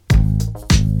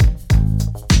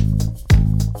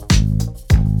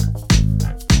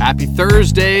Happy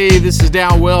Thursday. This is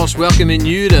Dow Welsh welcoming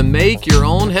you to Make Your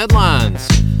Own Headlines.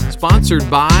 Sponsored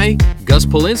by Gus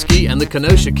Polinski and the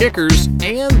Kenosha Kickers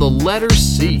and the letter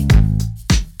C.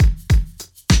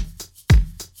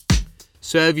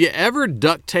 So have you ever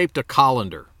duct taped a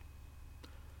colander?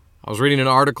 I was reading an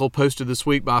article posted this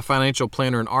week by a financial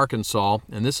planner in Arkansas,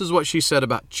 and this is what she said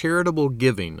about charitable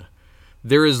giving.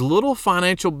 There is little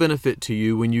financial benefit to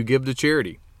you when you give to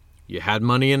charity. You had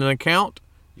money in an account,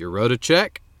 you wrote a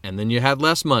check, and then you had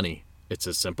less money. It's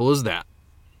as simple as that.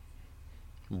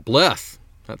 Bless.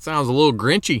 That sounds a little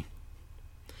grinchy.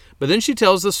 But then she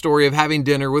tells the story of having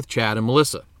dinner with Chad and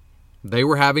Melissa. They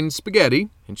were having spaghetti,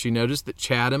 and she noticed that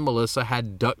Chad and Melissa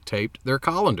had duct taped their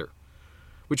colander.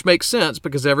 Which makes sense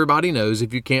because everybody knows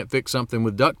if you can't fix something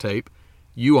with duct tape,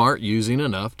 you aren't using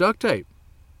enough duct tape.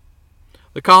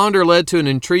 The colander led to an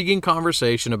intriguing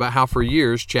conversation about how for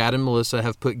years Chad and Melissa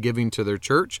have put giving to their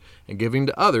church and giving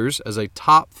to others as a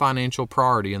top financial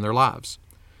priority in their lives.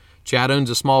 Chad owns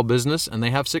a small business and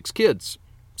they have 6 kids.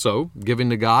 So giving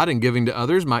to God and giving to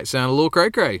others might sound a little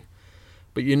cray-cray.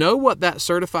 But you know what that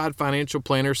certified financial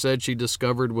planner said she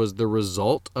discovered was the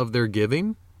result of their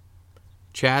giving?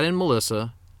 Chad and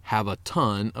Melissa have a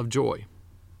ton of joy.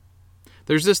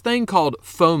 There's this thing called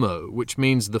FOMO, which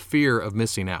means the fear of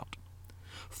missing out.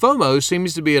 FOMO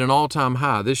seems to be at an all-time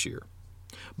high this year.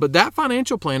 But that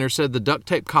financial planner said the duct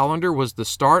tape colander was the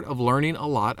start of learning a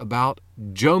lot about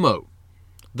JOMO,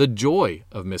 the joy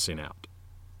of missing out.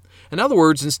 In other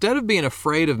words, instead of being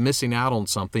afraid of missing out on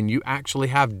something, you actually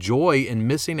have joy in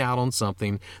missing out on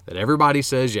something that everybody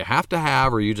says you have to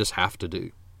have or you just have to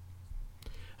do.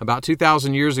 About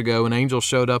 2,000 years ago, an angel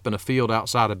showed up in a field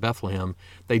outside of Bethlehem.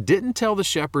 They didn't tell the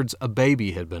shepherds a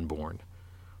baby had been born.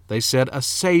 They said a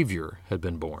Savior had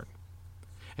been born.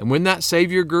 And when that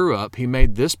Savior grew up, he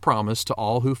made this promise to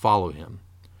all who follow him.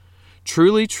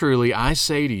 Truly, truly, I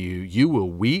say to you, you will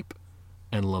weep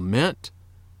and lament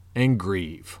and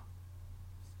grieve.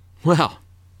 Well,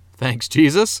 thanks,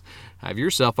 Jesus. Have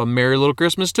yourself a merry little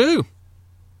Christmas too.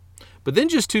 But then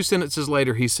just 2 sentences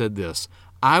later, he said this,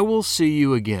 I will see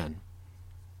you again,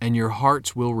 and your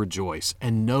hearts will rejoice,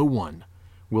 and no one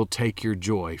will take your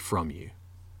joy from you.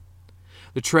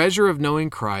 The treasure of knowing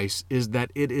Christ is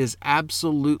that it is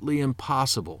absolutely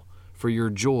impossible for your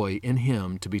joy in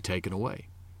him to be taken away.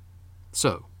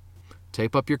 So,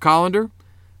 tape up your colander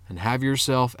and have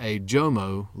yourself a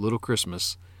JOMO little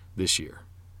Christmas this year.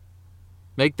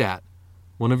 Make that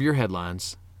one of your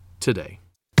headlines today.